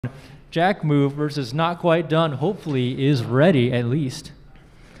Jack Move versus Not Quite Done hopefully is ready at least.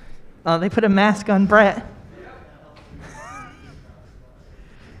 They put a mask on Brett.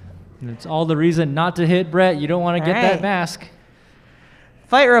 And it's all the reason not to hit Brett. You don't want to get that mask.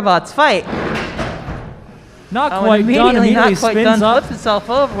 Fight, robots, fight. Not Quite Done immediately Not Quite spins Done up. flips itself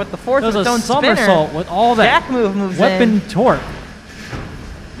over with the force of Does its own a spinner. somersault with all that Jack Move moves weapon in. torque.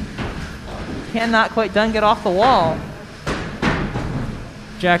 Can Not Quite Done get off the wall?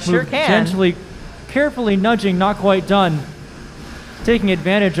 Jack Sure Move can. gently, carefully nudging Not Quite Done, taking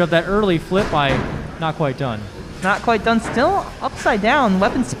advantage of that early flip by Not Quite Done. Not Quite Done still upside down.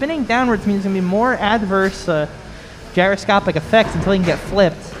 Weapon spinning downwards means there's going to be more adverse gyroscopic effects until he can get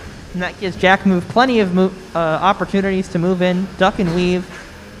flipped. And that gives Jack Move plenty of opportunities to move in, duck and weave,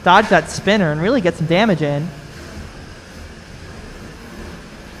 dodge that spinner, and really get some damage in.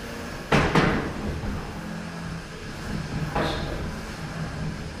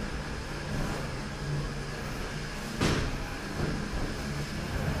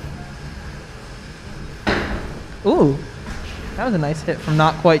 Ooh, that was a nice hit from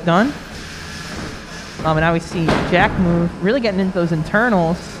Not Quite Done. And now we see Jack Move really getting into those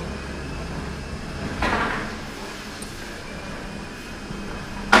internals.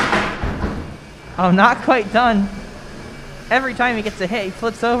 Oh, Not Quite Done. Every time he gets a hit, he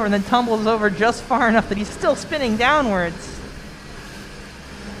flips over and then tumbles over just far enough that he's still spinning downwards.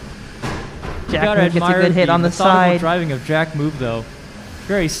 Jack Move gets a good hit on the side. Driving of Jack Move though,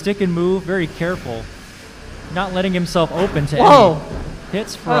 very stick and move, very careful, not letting himself open to any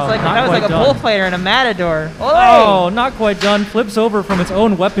hits from that was like a bullfighter and a matador. Oh, Not Quite Done flips over from its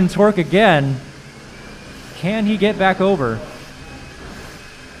own weapon torque again. Can he get back over?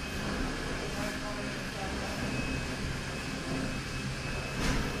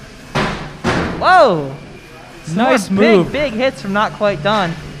 Whoa! Nice move. Big hits from Not Quite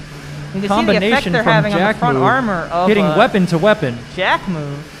Done. You can Combination see the effect they're from having Jack on the front Move, armor of hitting weapon to weapon. Jack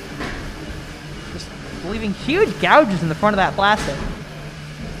Move. Just leaving huge gouges in the front of that plastic.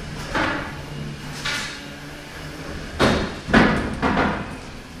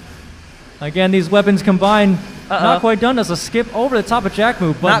 Again, these weapons combined. Not Quite Done does a skip over the top of Jack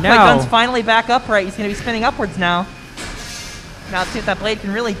Move, but Not Quite Done's finally back upright. He's going to be spinning upwards now. Now let's see what that blade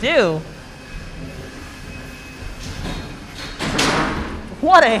can really do.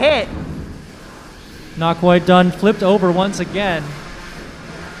 What a hit! Not Quite Done flipped over once again.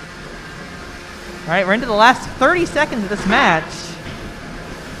 All right, we're into the last 30 seconds of this match.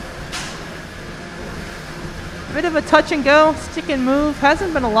 Bit of a touch and go, stick and move.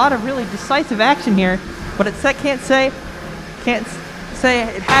 Hasn't been a lot of really decisive action here, but can't say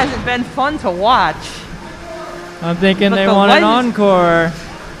it hasn't been fun to watch. I'm thinking they want an encore.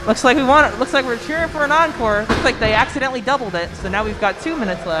 Looks like we're cheering for an encore. Looks like they accidentally doubled it, so now we've got 2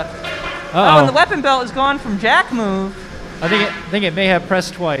 minutes left. Oh, and the weapon belt is gone from Jack Move. I think it may have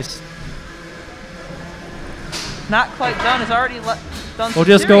pressed twice. Not Quite Done has already done. We'll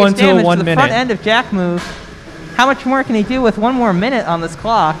just go until 1 to the minute. Front end of Jack Move. How much more can he do with 1 more minute on this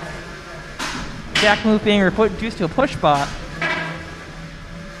clock? Jack Move being reduced to a push bot.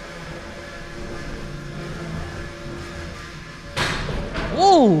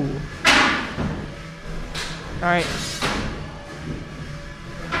 Ooh! All right.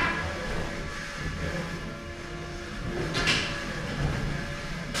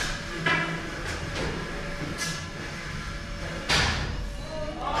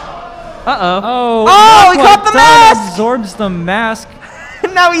 Oh, he caught the mask! Absorbs the mask.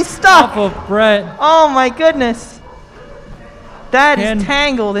 Now he's stuck. Off of Brett. Oh my goodness. That is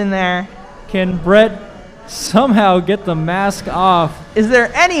tangled in there. Can Brett somehow get the mask off? Is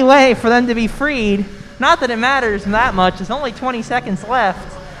there any way for them to be freed? Not that it matters that much. There's only 20 seconds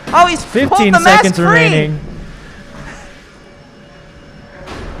left. Oh, he's 15 the mask seconds free. remaining.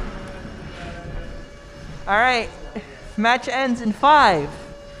 All right. Match ends in 5,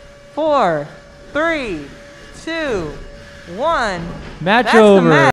 4, 3, 2, 1. Match That's over. The match.